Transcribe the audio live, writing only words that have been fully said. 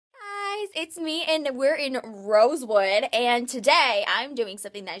it's me, and we're in Rosewood, and today I'm doing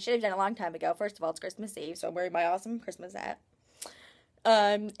something that I should have done a long time ago. First of all, it's Christmas Eve, so I'm wearing my awesome Christmas hat.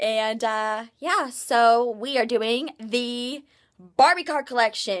 Yeah, so we are doing the Barbie car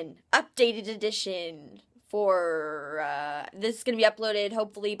collection, updated edition for, this is going to be uploaded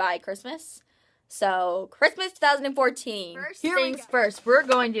hopefully by Christmas. So, Christmas 2014. First, we're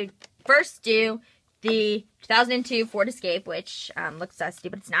going to first do the 2002 Ford Escape, which looks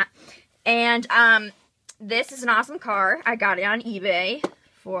stupid, it's not. And this is an awesome car. I got it on eBay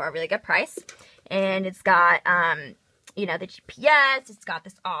for a really good price. And it's got, you know, the GPS. It's got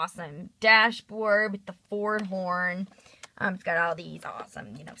this awesome dashboard with the Ford horn. It's got all these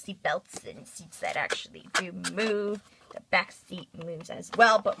awesome, you know, seat belts and seats that actually do move. The back seat moves as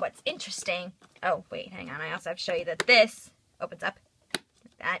well. But what's interesting, oh, wait, hang on. I also have to show you that this opens up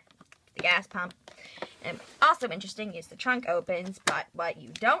like that. The gas pump. And also interesting is the trunk opens, but what you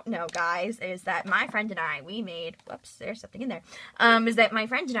don't know, guys, is that my friend and I, we made, whoops, there's something in there, is that my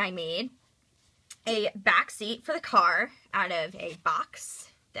friend and I made a back seat for the car out of a box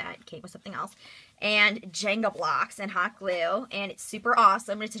that came with something else, and Jenga blocks and hot glue, and it's super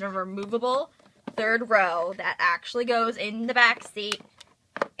awesome. It's in a removable third row that actually goes in the back seat,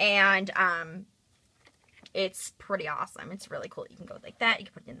 and, it's pretty awesome. It's really cool. You can go like that. You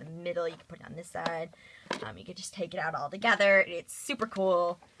can put it in the middle. You can put it on this side. You can just take it out all together. It's super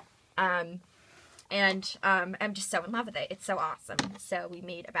cool. I'm just so in love with it. It's so awesome. So we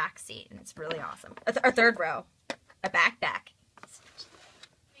made a back seat, and it's really awesome. A third row. A back.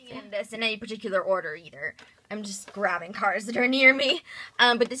 And this in any particular order either. I'm just grabbing cars that are near me.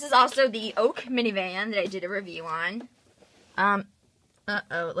 But this is also the Oak minivan that I did a review on.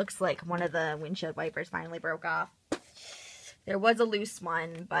 Uh-oh, it looks like one of the windshield wipers finally broke off. There was a loose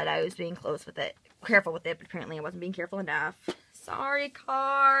one, but I was being careful with it, but apparently I wasn't being careful enough. Sorry,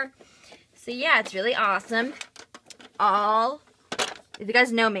 car. So yeah, it's really awesome. If you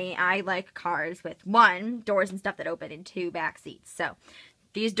guys know me, I like cars with 1, doors and stuff that open, and 2, back seats. So,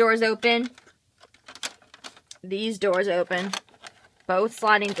 these doors open. These doors open. Both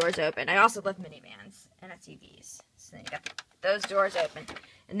sliding doors open. I also love minivans and SUVs. So then you got those doors open.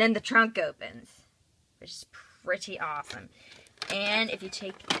 And then the trunk opens, which is pretty awesome. And if you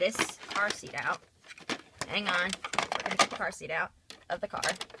take this car seat out, hang on, we're going to get the car seat out of the car.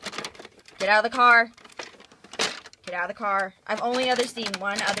 Get out of the car. Get out of the car. I've only ever seen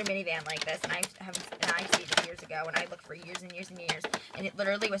one other minivan like this, and I've seen it years ago, and I looked for years and years and years. And it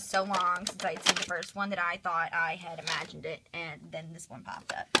literally was so long since I'd seen the first one that I thought I had imagined it, and then this one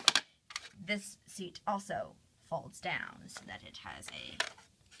popped up. This seat also folds down so that it has a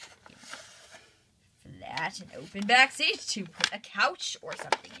flat and open back seat to put a couch or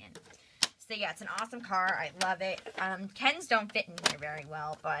something in. So yeah, it's an awesome car. I love it. Kens don't fit in here very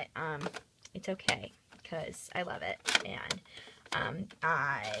well, but it's okay because I love it, and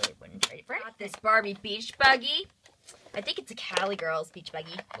I wouldn't trade it for it. Got this Barbie beach buggy. I think it's a Cali Girls beach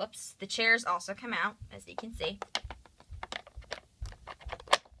buggy. Whoops. The chairs also come out, as you can see.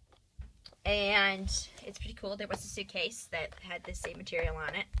 And it's pretty cool. There was a suitcase that had the same material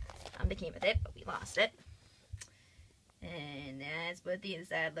on it. That came with it, but we lost it. And that's what the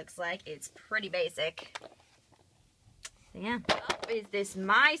inside looks like. It's pretty basic. So yeah. Up is this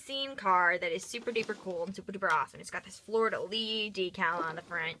My Scene car that is super duper cool and super duper awesome. It's got this Fleur-de-Lis decal on the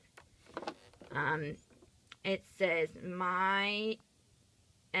front. It says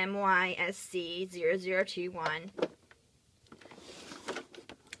MYSC0021.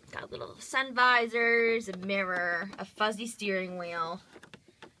 Got little sun visors, a mirror, a fuzzy steering wheel,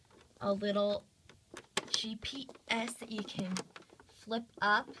 a little GPS that you can flip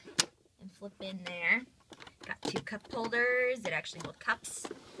up and flip in there. Got 2 cup holders that actually hold cups.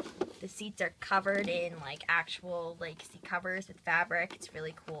 The seats are covered in like actual seat covers with fabric. It's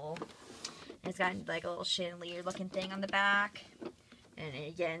really cool. And it's got like a little chandelier looking thing on the back. And it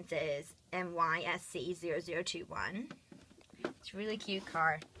again says MYSC0021. It's a really cute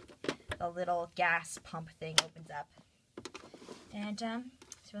car. The little gas pump thing opens up. And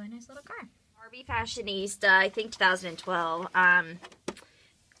it's a really nice little car. Barbie Fashionista, I think 2012.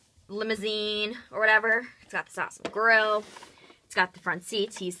 Limousine or whatever. It's got this awesome grill. It's got the front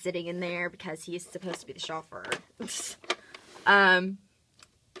seats. He's sitting in there because he's supposed to be the chauffeur. And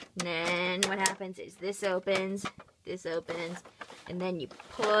then what happens is this opens, and then you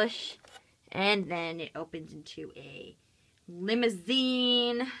push, and then it opens into a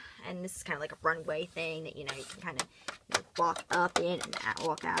limousine. And this is kind of like a runway thing that, you know, you can kind of walk up in and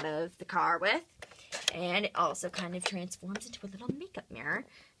walk out of the car with. And it also kind of transforms into a little makeup mirror.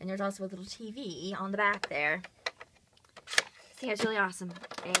 And there's also a little TV on the back there. So yeah, it's really awesome.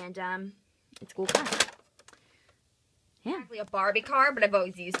 And it's a cool car. Yeah. Exactly a Barbie car, but I've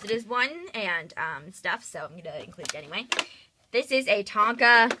always used it as one and stuff, so I'm gonna include it anyway. This is a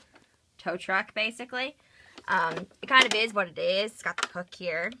Tonka tow truck, basically. It kind of is what it is. It's got the hook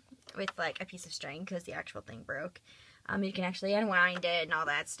here with like a piece of string because the actual thing broke. You can actually unwind it and all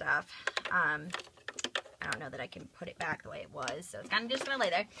that stuff. I don't know that I can put it back the way it was, so it's kind of just gonna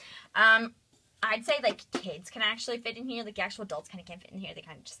lay there. I'd say like kids can actually fit in here. Like the actual adults kind of can't fit in here. They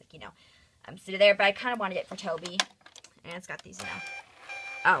kind of just like, you know, sit there. But I kind of wanted it for Toby. And it's got these, you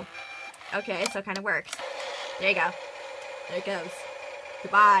know. Oh. Okay, so it kind of works. There you go. There it goes.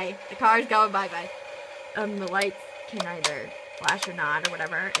 Goodbye. The car's going bye-bye. The lights can either flash or not or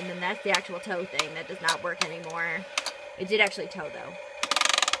whatever. And then that's the actual tow thing. That does not work anymore. It did actually tow, though.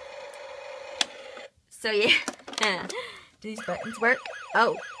 So, yeah. Do these buttons work?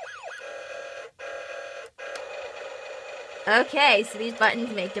 Oh. Okay, so these buttons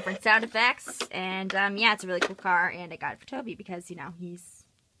make different sound effects, and yeah, it's a really cool car, and I got it for Toby because, you know, he's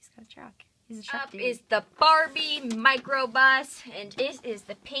got a truck. He's a truck dude. Is the Barbie microbus, and this is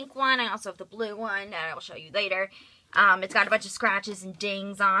the pink one. I also have the blue one that I will show you later. It's got a bunch of scratches and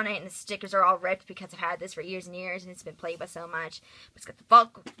dings on it, and the stickers are all ripped because I've had this for years and years, and it's been played with so much. But it's got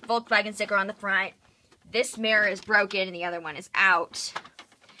the Volkswagen sticker on the front. This mirror is broken, and the other one is out.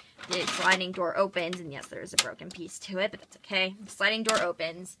 The sliding door opens, and yes, there's a broken piece to it, but that's okay. The sliding door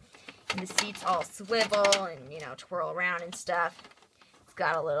opens, and the seats all swivel and, you know, twirl around and stuff. It's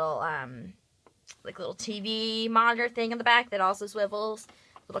got a little, like little TV monitor thing on the back that also swivels.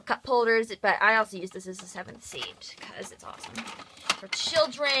 Little cup holders, but I also use this as a 7th seat because it's awesome. For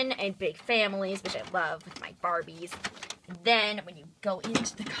children and big families, which I love with my Barbies. And then, when you go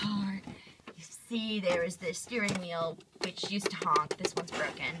into the car, see there is this steering wheel which used to honk. This one's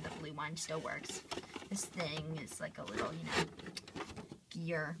broken. The blue one still works. This thing is like a little, you know,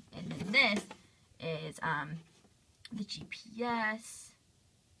 gear. And then this is the GPS.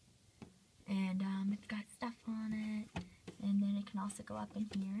 And it's got stuff on it. And then it can also go up in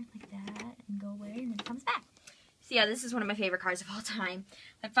here like that and go away and then it comes back. So yeah, this is one of my favorite cars of all time.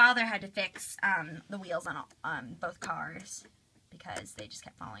 My father had to fix the wheels on both cars because they just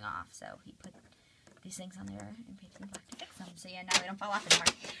kept falling off. So he put these things on there and painted them black to fix them. So yeah, now they don't fall off anymore.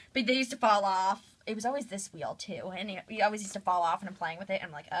 But they used to fall off. It was always this wheel too, and we always used to fall off. And I'm playing with it, and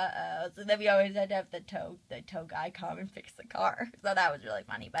I'm like, uh-oh. So then we always had to have the tow guy come and fix the car. So that was really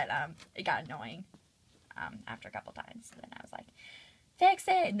funny, but it got annoying after a couple times. So then I was like, fix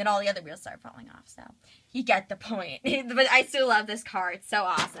it, and then all the other wheels started falling off. So you get the point. But I still love this car. It's so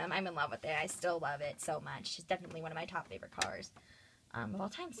awesome. I'm in love with it. I still love it so much. It's definitely one of my top favorite cars of all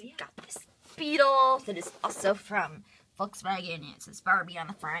time. So we got this Beetle that is also from Volkswagen. It says Barbie on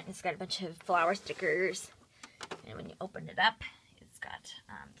the front. It's got a bunch of flower stickers. And when you open it up, it's got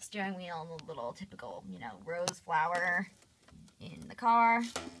the steering wheel and the little typical, you know, rose flower in the car.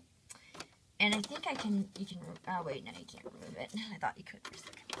 And I think you can, oh wait, no, you can't remove it. I thought you could for a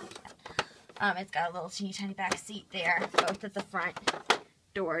second. It's got a little teeny tiny back seat there. Both of the front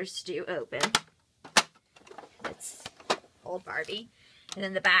doors do open. It's old Barbie. And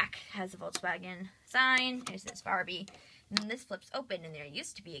then the back has a Volkswagen sign. There's this Barbie. And then this flips open, and there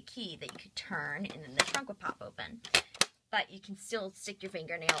used to be a key that you could turn, and then the trunk would pop open. But you can still stick your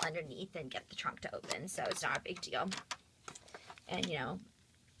fingernail underneath and get the trunk to open, so it's not a big deal. And, you know,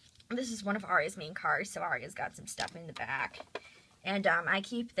 this is one of Aria's main cars, so Aria's got some stuff in the back. And I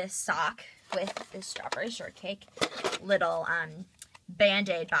keep this sock with this strawberry shortcake little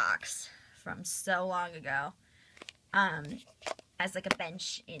Band-Aid box from so long ago. As like a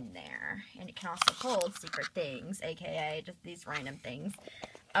bench in there, and it can also hold secret things, aka just these random things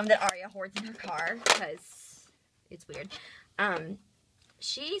that Aria hoards in her car because it's weird.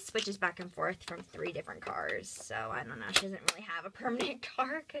 She switches back and forth from 3 different cars, so I don't know. She doesn't really have a permanent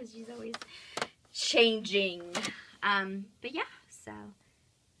car because she's always changing. But yeah, so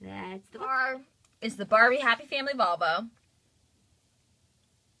that's the car. It's the Barbie Happy Family Volvo,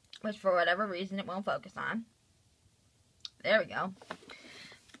 which for whatever reason it won't focus on. There we go.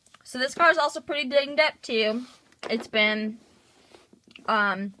 So this car is also pretty dinged up too. It's been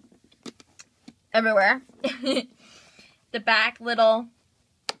everywhere. The back little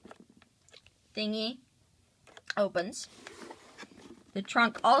thingy opens. The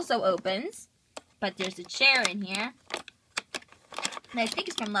trunk also opens, but there's a chair in here. And I think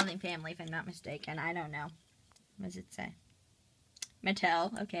it's from Loving Family, if I'm not mistaken. I don't know. What does it say?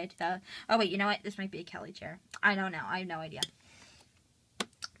 Mattel. Okay. Oh, wait. You know what? This might be a Kelly chair. I don't know. I have no idea.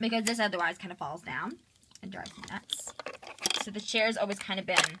 Because this otherwise kind of falls down and drives me nuts. So the chair's always kind of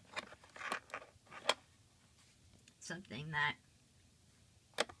been something that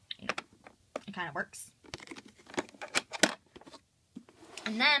kind of works.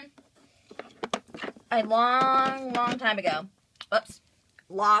 And then, a long, long time ago,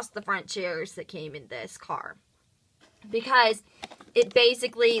 lost the front chairs that came in this car. Because it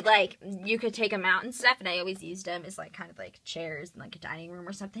basically, like, you could take them out and stuff, and I always used them as, like, kind of like chairs in, like, a dining room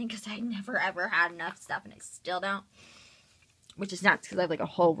or something, because I never, ever had enough stuff, and I still don't. Which is nuts, because I have, like, a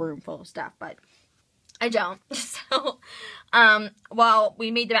whole room full of stuff, but I don't. So, while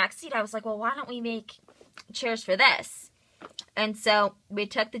we made the back seat, I was like, well, why don't we make chairs for this? And so, we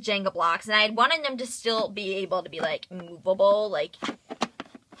took the Jenga blocks, and I had wanted them to still be able to be, like, movable, like,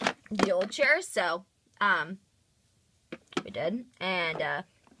 the old chairs, so, we did, and,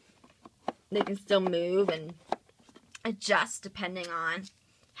 they can still move and adjust depending on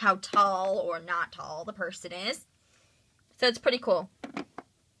how tall or not tall the person is. So it's pretty cool.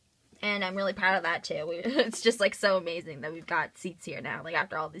 And I'm really proud of that, too. It's just, like, so amazing that we've got seats here now, like,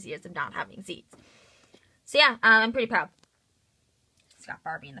 after all these years of not having seats. So, yeah, I'm pretty proud. It's got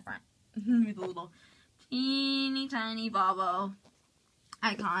Barbie in the front. With a little teeny tiny Volvo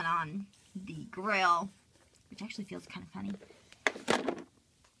icon on the grill, which actually feels kind of funny.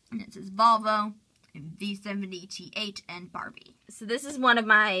 And it says Volvo, and V70 T8, and Barbie. So this is one of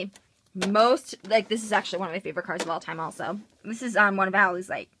my most, like, this is actually one of my favorite cars of all time also. This is one of Allie's,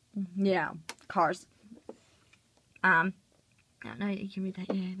 like, you know, cars. No, you can read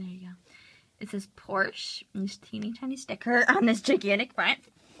that. Yeah, there you go. It says Porsche, and this teeny tiny sticker on this gigantic front.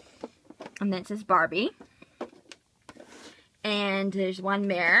 And then it says Barbie. And there's one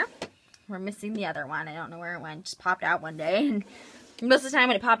mirror. We're missing the other one. I don't know where it went. Just popped out one day. And most of the time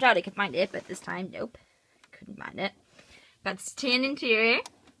when it popped out, I could find it. But this time, nope. Couldn't find it. Got this tan interior.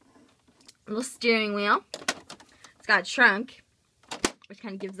 A little steering wheel. It's got a trunk, which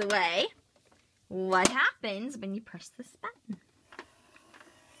kind of gives away what happens when you press this button.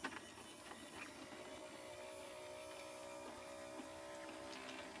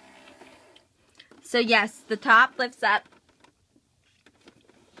 So yes, the top lifts up.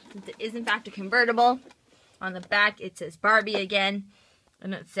 It is in fact a convertible. On the back it says Barbie again.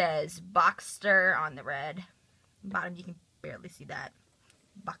 And it says Boxster on the red. Bottom you can barely see that.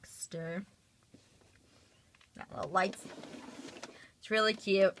 Boxster. Got little lights. It's really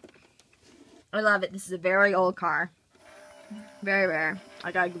cute. I love it. This is a very old car. Very rare.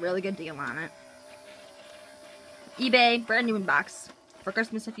 I got a really good deal on it. eBay, brand new in box. For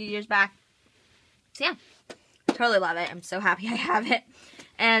Christmas a few years back. So yeah, totally love it. I'm so happy I have it.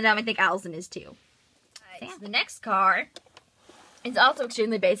 And I think Allison is too. So yeah, the next car is also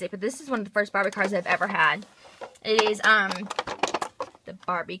extremely basic, but this is one of the first Barbie cars I've ever had. It is the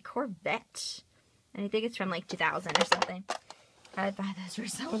Barbie Corvette. And I think it's from like 2000 or something. I've had those for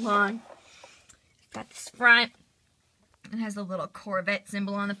so long. It's got this front. It has a little Corvette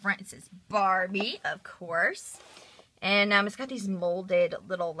symbol on the front. It says Barbie, of course. And it's got these molded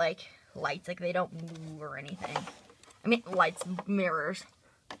little like lights, like they don't move or anything. I mean, lights, mirrors.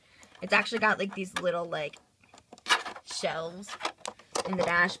 It's actually got like these little like shelves in the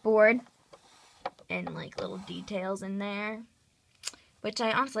dashboard and like little details in there, which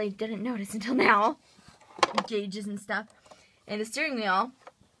I honestly didn't notice until now. Gauges and stuff. And the steering wheel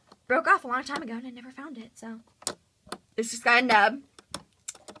broke off a long time ago and I never found it, so it's just got a nub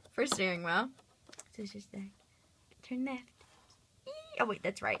for steering wheel. So it's just like, turn left. Oh wait,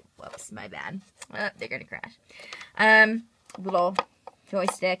 that's right. Whoops, my bad. They're gonna crash. Little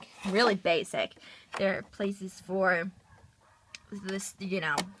joystick, really basic. There are places for this, you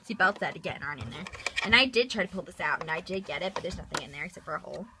know, seatbelts that again aren't in there. And I did try to pull this out, and I did get it, but there's nothing in there except for a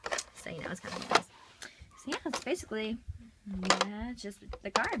hole. So you know, it's kind of nice. So yeah, it's basically just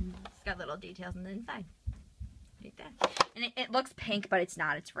the car. It's got little details on the inside, like that. And it looks pink, but it's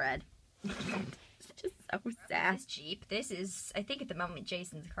not. It's red. It's just so sad. This Jeep. This is, I think at the moment,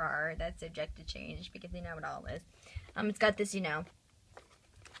 Jason's car. That's subject to change because they know what all is. It's got this, you know,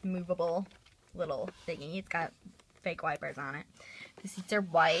 movable little thingy. It's got fake wipers on it. The seats are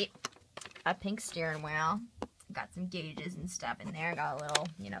white. A pink steering wheel. Got some gauges and stuff in there. Got a little,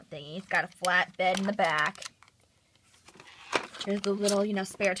 you know, thingy. It's got a flat bed in the back. There's the little, you know,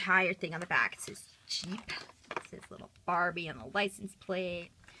 spare tire thing on the back. It says Jeep. It says little Barbie on the license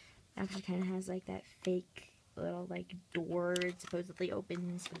plate. Actually kind of has like that fake little like door. It supposedly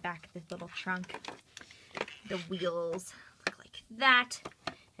opens the back of this little trunk. The wheels look like that.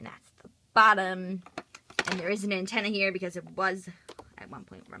 And that's the bottom. And there is an antenna here because it was at one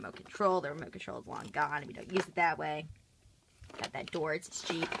point remote control. The remote control is long gone and we don't use it that way. Got that door. It says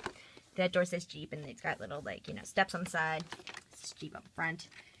Jeep. That door says Jeep and it's got little like, you know, steps on the side. It says Jeep up front.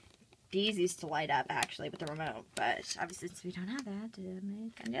 These used to light up, actually, with the remote. But obviously, since we don't have that,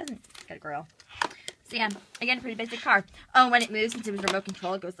 it kind of doesn't. Got a grill. So, yeah. Again, a pretty basic car. Oh, when it moves, since it was remote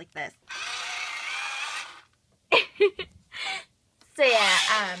control, it goes like this. So,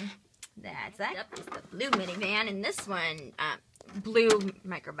 yeah. That's that. Yep, it's the blue minivan. And this one, blue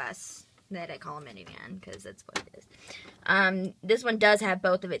microbus. That I call a minivan, because that's what it is. This one does have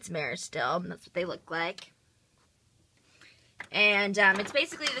both of its mirrors still. And that's what they look like. And it's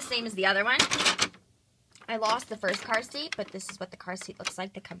basically the same as the other one. I lost the first car seat, but this is what the car seat looks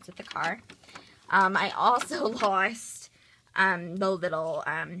like that comes with the car. I also lost the little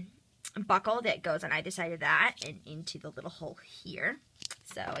buckle that goes on either side of that and into the little hole here.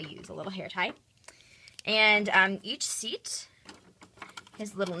 So I use a little hair tie. And each seat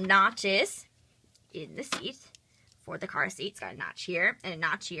has little notches in the seat for the car seat. It's got a notch here and a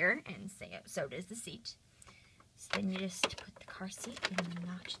notch here, and so does the seat. So then you just put the car seat in the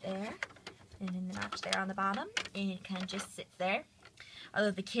notch there, and in the notch there on the bottom, and it kind of just sits there.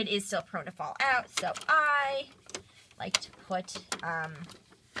 Although the kid is still prone to fall out, so I like to put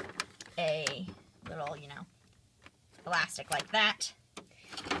a little, you know, elastic like that.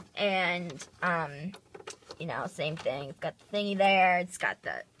 And, you know, same thing. It's got the thingy there. It's got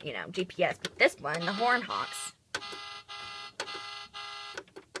the, you know, GPS. But this one, the horn honks.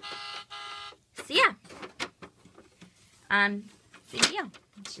 So, yeah. Same deal.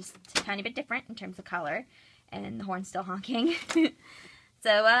 It's just a tiny bit different in terms of color. And the horn's still honking. So,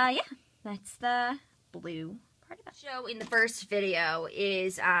 yeah. That's the blue part of it. Show in the first video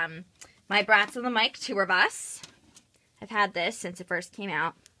is, my Brats on the Mic tour bus. I've had this since it first came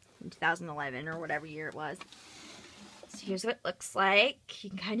out in 2011 or whatever year it was. So here's what it looks like. You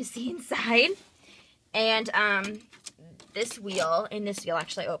can kind of see inside. And this wheel, and this wheel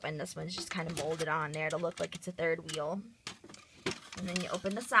actually opened. This one's just kind of molded on there to look like it's a third wheel. And then you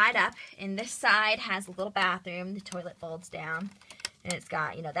open the side up, and this side has a little bathroom. The toilet folds down. And it's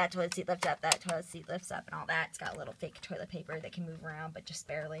got, you know, that toilet seat lifts up, that toilet seat lifts up, and all that. It's got a little fake toilet paper that can move around, but just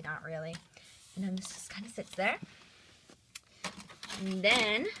barely, not really. And then this just kind of sits there. And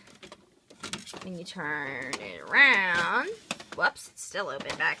then, when you turn it around, whoops, it's still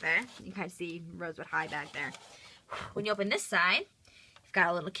open back there. You can kind of see Rosewood High back there. When you open this side, you've got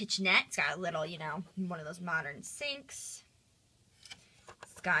a little kitchenette. It's got a little, you know, one of those modern sinks.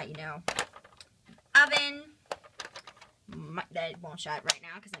 It's got, you know, oven. That won't shut right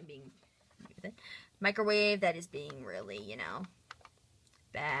now because I'm being with it. Microwave that is being really, you know,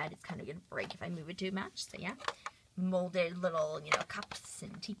 bad. It's kind of going to break if I move it too much. So, yeah. Molded little, you know, cups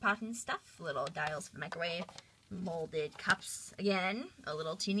and teapot and stuff. Little dials for the microwave. Molded cups again. A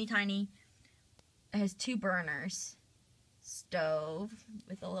little teeny tiny. It has 2 burners. Stove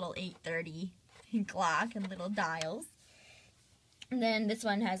with a little 830 clock and little dials. And then this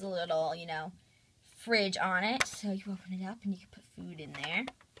one has a little, you know, fridge on it. So you open it up and you can put food in there.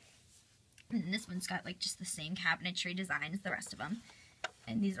 And then this one's got like just the same cabinetry design as the rest of them.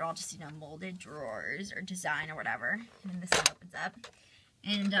 And these are all just, you know, molded drawers or design or whatever. And then this one opens up.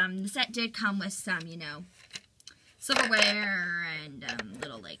 And the set did come with some, you know, silverware and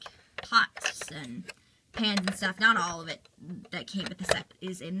little, like, pots and pans and stuff. Not all of it that came with the set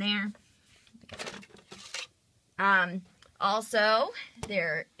is in there. Also,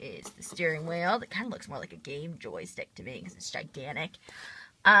 there is the steering wheel that kind of looks more like a game joystick to me because it's gigantic.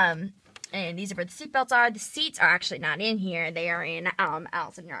 And these are where the seat belts are. The seats are actually not in here. They are in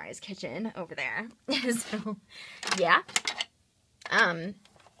Alice and Yari's kitchen over there. So, yeah. The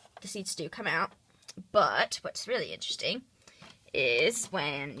seats do come out. But what's really interesting is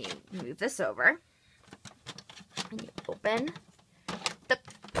when you move this over and you open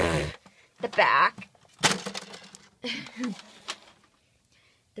the back.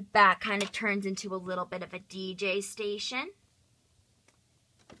 The back kind of turns into a little bit of a DJ station.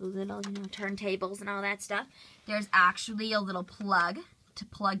 Little, you know, turntables and all that stuff. There's actually a little plug to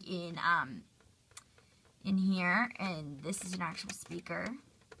plug in here, and this is an actual speaker.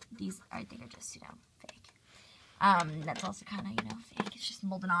 These, I think, are just, you know, fake. That's also kind of, you know, fake. It's just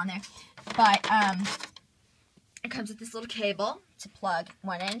molded on there. But it comes with this little cable to plug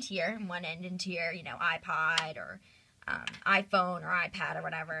one end here and one end into your, you know, iPod or iPhone or iPad or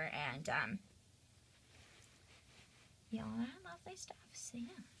whatever, and yeah, all that lovely stuff. So yeah.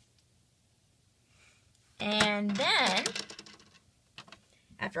 And then,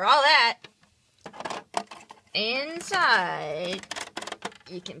 after all that, inside,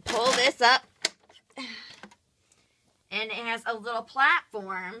 you can pull this up, and it has a little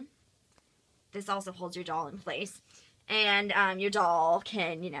platform. This also holds your doll in place. And your doll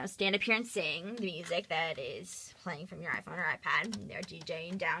can, stand up here and sing the music that is playing from your iPhone or iPad. And they're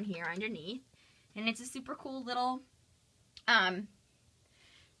DJing down here underneath. And it's a super cool little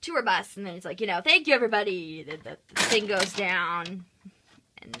tour bus. And then it's like, thank you, everybody. The thing goes down.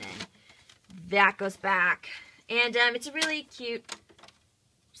 And then that goes back. And it's a really cute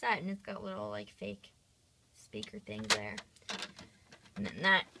set. And it's got little, like, fake speaker things there. And then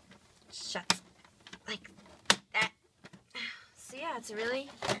that shuts like that. So yeah, it's a really,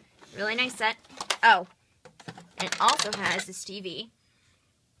 really nice set. Oh, and it also has this TV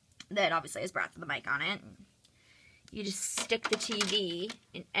that obviously has Breath of the Mic on it. You just stick the TV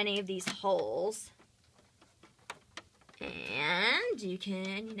in any of these holes, and you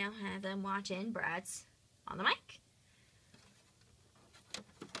can, have them watching Brad's on the mic.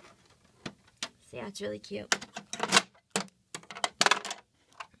 So yeah, it's really cute.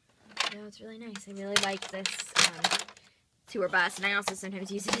 So it's really nice. I really like this tour bus, and I also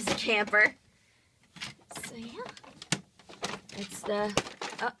sometimes use it as a camper. So yeah, it's the,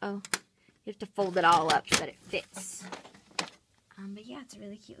 you have to fold it all up so that it fits. But yeah, it's a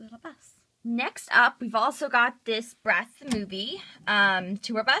really cute little bus. Next up, we've also got this Breath the Movie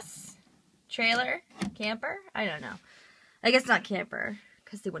tour bus, trailer, camper. I don't know. I guess not camper,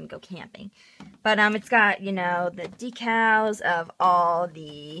 because they wouldn't go camping. But it's got, the decals of all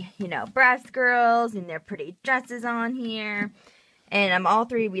the, Breath girls and their pretty dresses on here. And all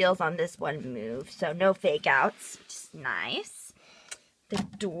 3 wheels on this one move, so no fake outs, which is nice. The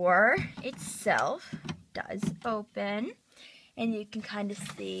door itself does open. And you can kind of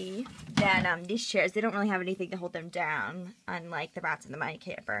see that these chairs, they don't really have anything to hold them down, unlike the Rats in the Mic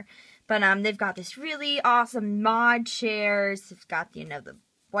camper. But they've got this really awesome mod chairs. It's got, the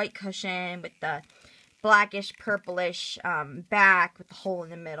white cushion with the blackish, purplish back with the hole in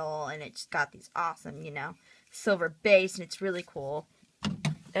the middle. And it's got these awesome, silver base. And it's really cool.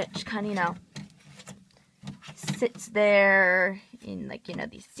 It just kind of, sits there in, like,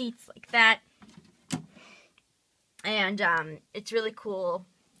 these seats like that. And it's really cool.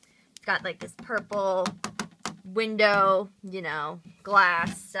 It's got like this purple window,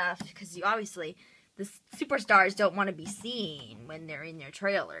 glass stuff. Because the superstars don't want to be seen when they're in their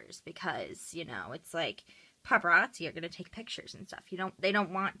trailers. Because, it's like paparazzi are going to take pictures and stuff. They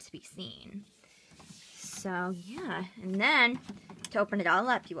don't want to be seen. So, yeah. And then, to open it all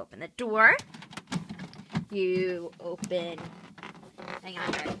up, you open the door. You open, hang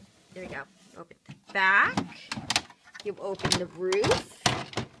on, right? There we go. Open the back. You open the roof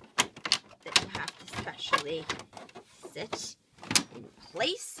that you have to specially sit in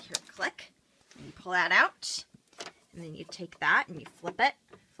place. Here, click. And you pull that out. And then you take that and you flip it.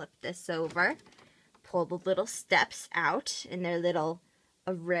 Flip this over. Pull the little steps out in their little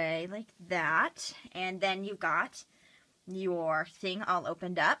array like that. And then you've got your thing all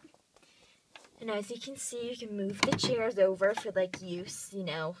opened up. And as you can see, you can move the chairs over for, like, use,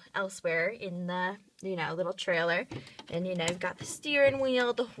 elsewhere in the, little trailer. And, you've got the steering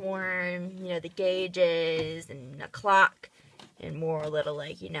wheel, the horn, the gauges, and a clock, and more little,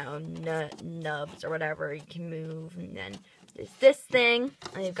 like, nubs or whatever you can move. And then there's this thing,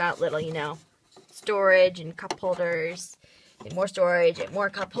 and you've got little, storage and cup holders, and more storage, and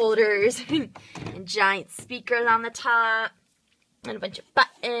more cup holders, and giant speakers on the top, and a bunch of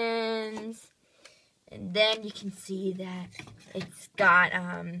buttons. And then you can see that it's got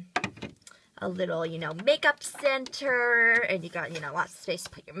a little, makeup center. And you got, lots of space to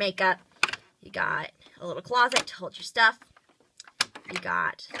put your makeup. You got a little closet to hold your stuff. You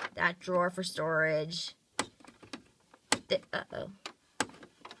got that drawer for storage.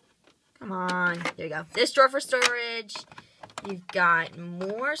 Come on. There you go. This drawer for storage. You've got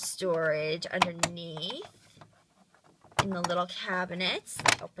more storage underneath in the little cabinets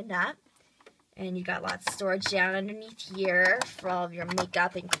that opened up. And you got lots of storage down underneath here for all of your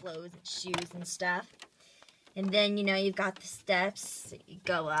makeup and clothes and shoes and stuff. And then, you've got the steps that you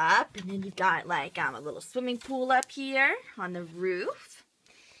go up. And then you've got, like, a little swimming pool up here on the roof.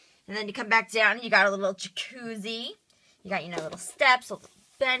 And then you come back down and you got a little jacuzzi. You got, little steps, a little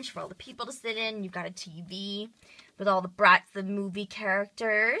bench for all the people to sit in. You've got a TV with all the Bratz the Movie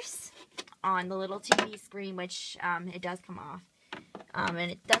characters on the little TV screen, which it does come off.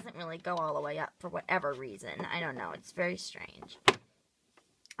 And it doesn't really go all the way up for whatever reason. I don't know. It's very strange.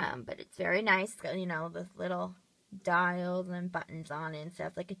 But it's very nice. It's got, the little dials and buttons on it and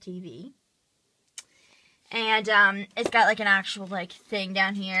stuff like a TV. And it's got like an actual like thing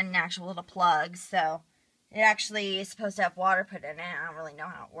down here and an actual little plug. So it actually is supposed to have water put in it. I don't really know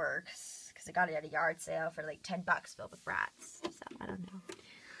how it works. Because I got it at a yard sale for like $10 filled with Bratz. So I don't know.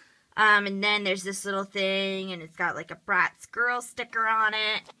 And then there's this little thing, and it's got like a Bratz Girl sticker on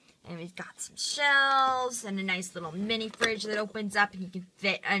it. And we've got some shelves and a nice little mini fridge that opens up, and you can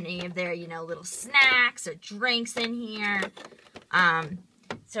fit any of their, you know, little snacks or drinks in here.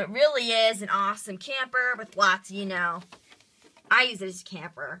 So it really is an awesome camper with lots of, you know, I use it as a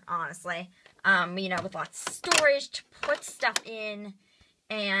camper, honestly. You know, with lots of storage to put stuff in.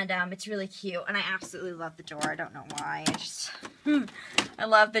 And it's really cute. And I absolutely love the door. I don't know why. I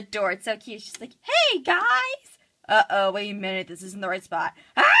love the door. It's so cute. It's just like, hey, guys. Uh-oh, wait a minute. This isn't the right spot.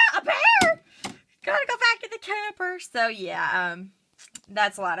 Ah, a bear! Gotta go back to the camper. So, yeah,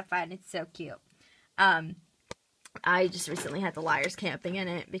 that's a lot of fun. It's so cute. I just recently had the Liars camping in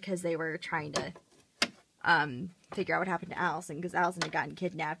it because they were trying to figure out what happened to Allison, because Allison had gotten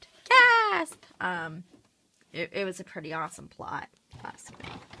kidnapped. Gasp! It was a pretty awesome plot.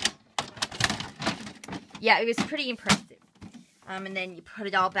 Yeah, it was pretty impressive. And then you put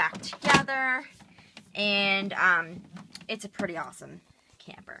it all back together, and it's a pretty awesome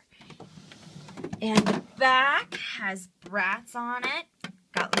camper. And the back has Bratz on it.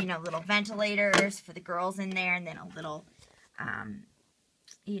 Got, you know, little ventilators for the girls in there, and then a little,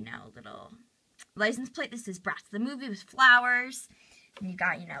 you know, little license plate. This is Bratz the movie with flowers. And you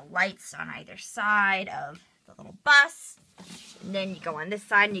got, you know, lights on either side of the little bus. And then you go on this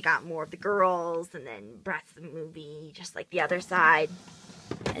side, and you got more of the girls, and then Bratz the movie, just like the other side.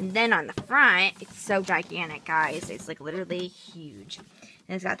 And then on the front, it's so gigantic, guys. It's, like, literally huge.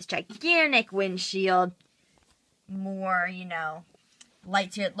 And it's got this gigantic windshield. More, you know,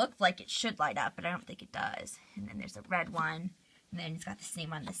 lights here. It looks like it should light up, but I don't think it does. And then there's a red one. And then it's got the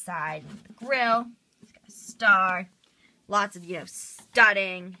same on the side. And the grill. It's got a star. Lots of, you know,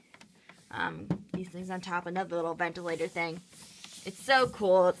 studding. These things on top. Another little ventilator thing. It's so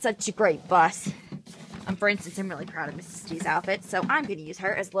cool. It's such a great bus. For instance, I'm really proud of Mrs. D's outfit, so I'm going to use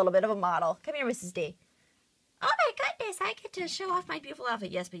her as a little bit of a model. Come here, Mrs. D. Oh my goodness, I get to show off my beautiful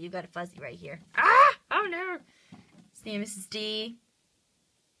outfit. Yes, but you've got a fuzzy right here. Ah! Oh no! See, Mrs. D.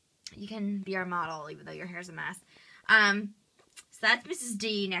 You can be our model, even though your hair's a mess. So that's Mrs.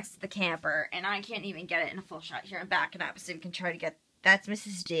 D next to the camper, and I can't even get it in a full shot here. I'm backing up, so we can try to get... That's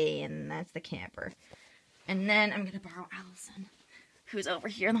Mrs. D, and that's the camper. And then I'm going to borrow Allison, who's over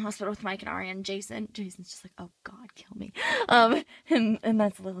here in the hospital with Mike and Ari and Jason. Jason's just like, oh God, kill me. And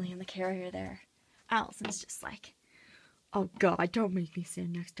that's Lily in the carrier there. Allison's just like, oh God, don't make me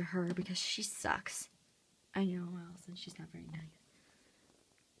stand next to her because she sucks. I know, Allison, she's not very nice.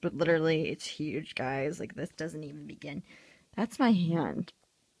 But literally, it's huge, guys. Like, this doesn't even begin. That's my hand.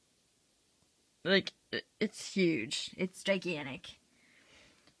 Like, it's huge. It's gigantic.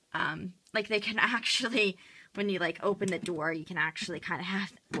 Like, they can actually... When you, like, open the door, you can actually kind of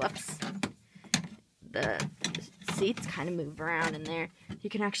have, whoops, the seats kind of move around in there. You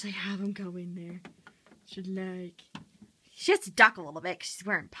can actually have them go in there. She's like, she has to duck a little bit because she's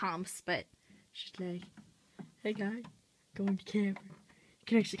wearing pumps, but she's like, hey, guys, going to camper. You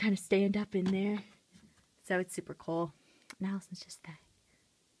can actually kind of stand up in there. So it's super cool. And Allison's just like,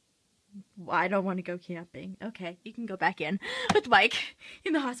 well, I don't want to go camping. Okay, you can go back in with Mike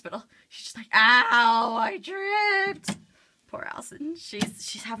in the hospital. She's just like, ow, I tripped. Poor Allison.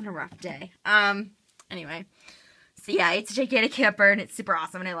 She's having a rough day. Anyway. So yeah, it's a gigantic camper and it's super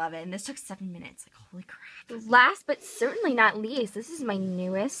awesome and I love it. And this took 7 minutes. Like, holy crap. Last but certainly not least, this is my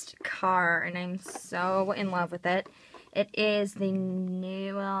newest car and I'm so in love with it. It is the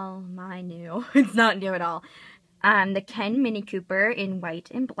new, well, my new. It's not new at all. The Ken Mini Cooper in white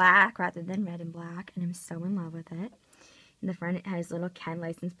and black rather than red and black, and I'm so in love with it. In the front, it has a little Ken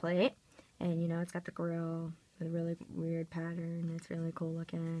license plate, and you know, it's got the grill with a really weird pattern. It's really cool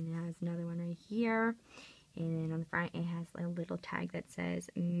looking. It has another one right here, and then on the front, it has a little tag that says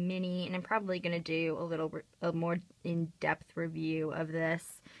Mini, and I'm probably going to do a more in-depth review of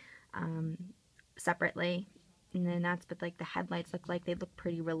this separately. And then that's what, like, the headlights look like. They look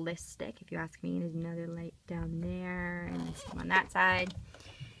pretty realistic, if you ask me. There's another light down there, and some on that side.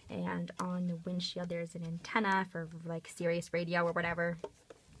 And on the windshield, there's an antenna for, like, Sirius radio or whatever.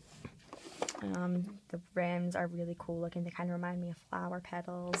 The rims are really cool looking. They kind of remind me of flower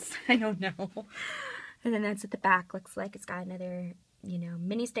petals. I don't know. And then that's what the back looks like. It's got another, you know,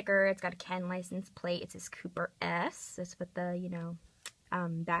 mini sticker. It's got a Ken license plate. It says Cooper S. That's what the, you know,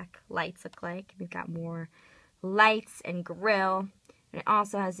 back lights look like. We've got more lights and grill, and it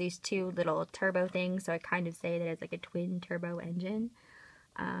also has these two little turbo things, so I kind of say that it's like a twin turbo engine.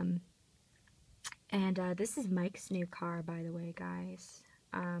 This is Mike's new car, by the way, guys.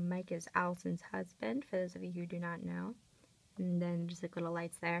 Mike is Allison's husband, for those of you who do not know. And then just like little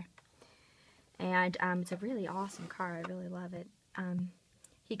lights there. And it's a really awesome car. I really love it.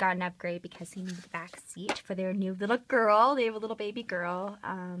 he got an upgrade because he needed the back seat for their new little girl. They have a little baby girl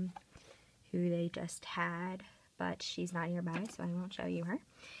who they just had, but she's not nearby, so I won't show you her.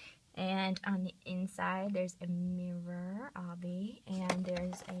 And on the inside, there's a mirror, obvi, and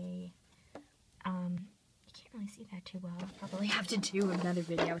there's a, you can't really see that too well. I'll probably have to do another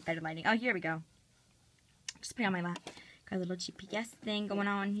video with better lighting. Oh, here we go. Just put it on my lap. Got a little GPS thing going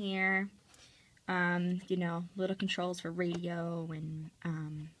on here. You know, little controls for radio and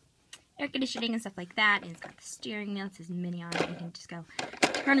air conditioning and stuff like that. And it's got the steering wheel. It says mini on it. You can just go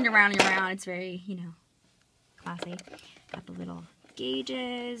turn it around and around. It's very, you know, classy. Got the little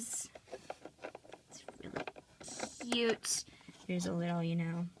gauges. It's really cute. There's a little, you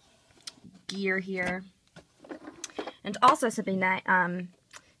know, gear here. And also something that,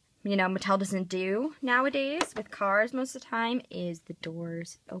 you know, Mattel doesn't do nowadays with cars most of the time is the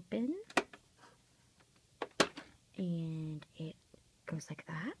doors open. And it goes like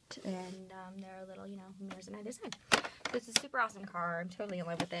that. And there are little, you know, mirrors on either side. So it's a super awesome car. I'm totally in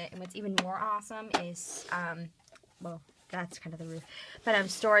love with it. And what's even more awesome is, well, that's kind of the roof. But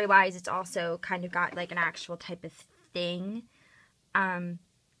story-wise, it's also kind of got like an actual type of thing. Not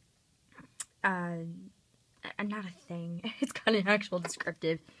a thing. It's got an actual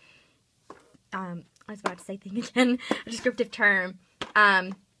descriptive. I was about to say thing again. A descriptive term.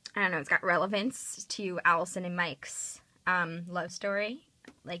 I don't know. It's got relevance to Allison and Mike's love story.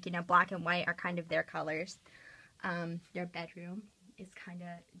 Like, you know, black and white are kind of their colors. Their bedroom is kind of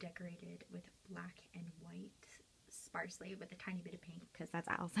decorated with black and white, sparsely with a tiny bit of pink because that's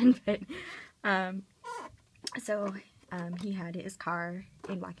Allison. But so he had his car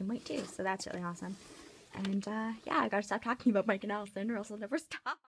in black and white too. So that's really awesome. And yeah, I gotta stop talking about Mike and Allison or else I'll never stop.